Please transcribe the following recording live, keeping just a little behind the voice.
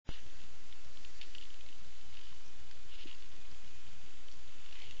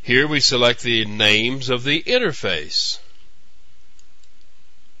Here we select the names of the interface.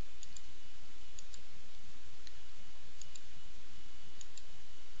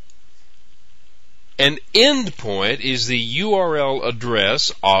 An endpoint is the URL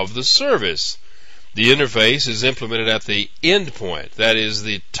address of the service. The interface is implemented at the endpoint, that is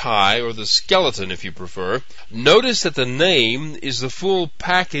the tie or the skeleton if you prefer. Notice that the name is the full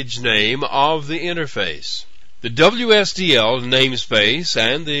package name of the interface. The WSDL namespace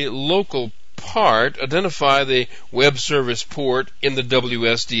and the local part identify the web service port in the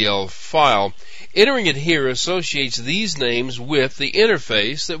WSDL file. Entering it here associates these names with the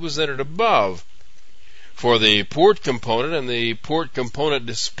interface that was entered above. For the port component and the port component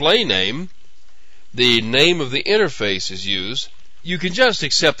display name, the name of the interface is used. You can just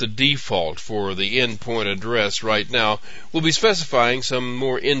accept the default for the endpoint address right now. We'll be specifying some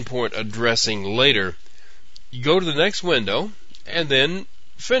more endpoint addressing later. You go to the next window and then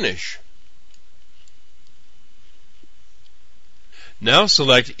finish. Now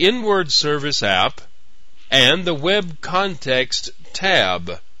select Inward Service App and the Web Context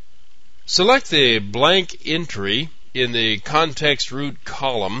tab. Select the blank entry in the context root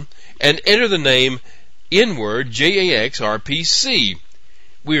column and enter the name Inward JAX RPC.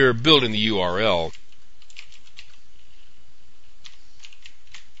 We are building the URL.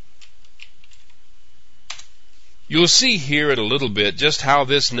 You'll see here in a little bit just how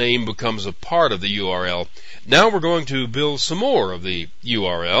this name becomes a part of the URL. Now we're going to build some more of the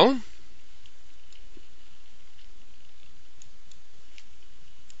URL.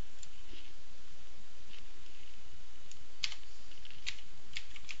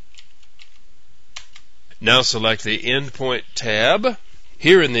 Now select the Endpoint tab.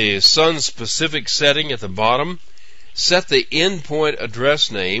 Here in the Sun-specific setting at the bottom, set the endpoint address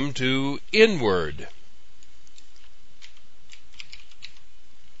name to Inward.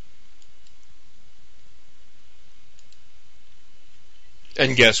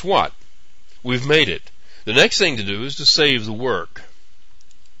 And guess what? We've made it. The next thing to do is to save the work.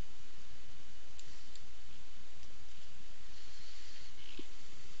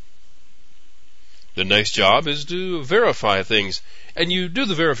 The next job is to verify things, and you do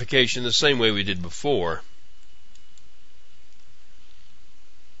the verification the same way we did before.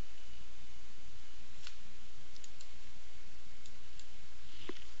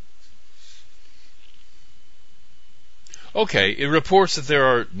 Okay, it reports that there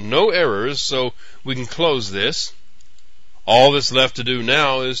are no errors, so we can close this. All that's left to do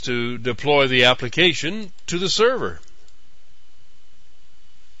now is to deploy the application to the server.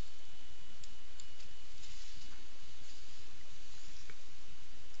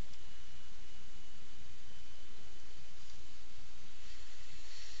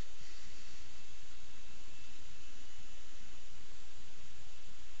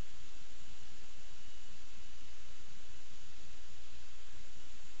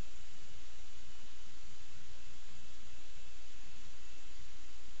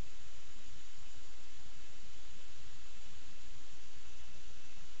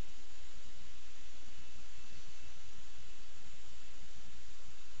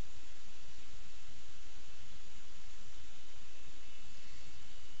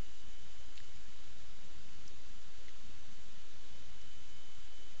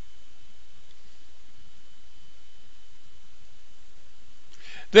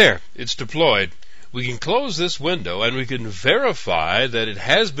 There, it's deployed. We can close this window and we can verify that it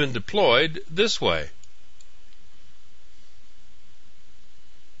has been deployed this way.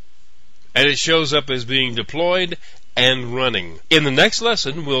 And it shows up as being deployed and running. In the next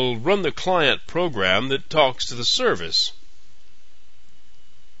lesson, we'll run the client program that talks to the service.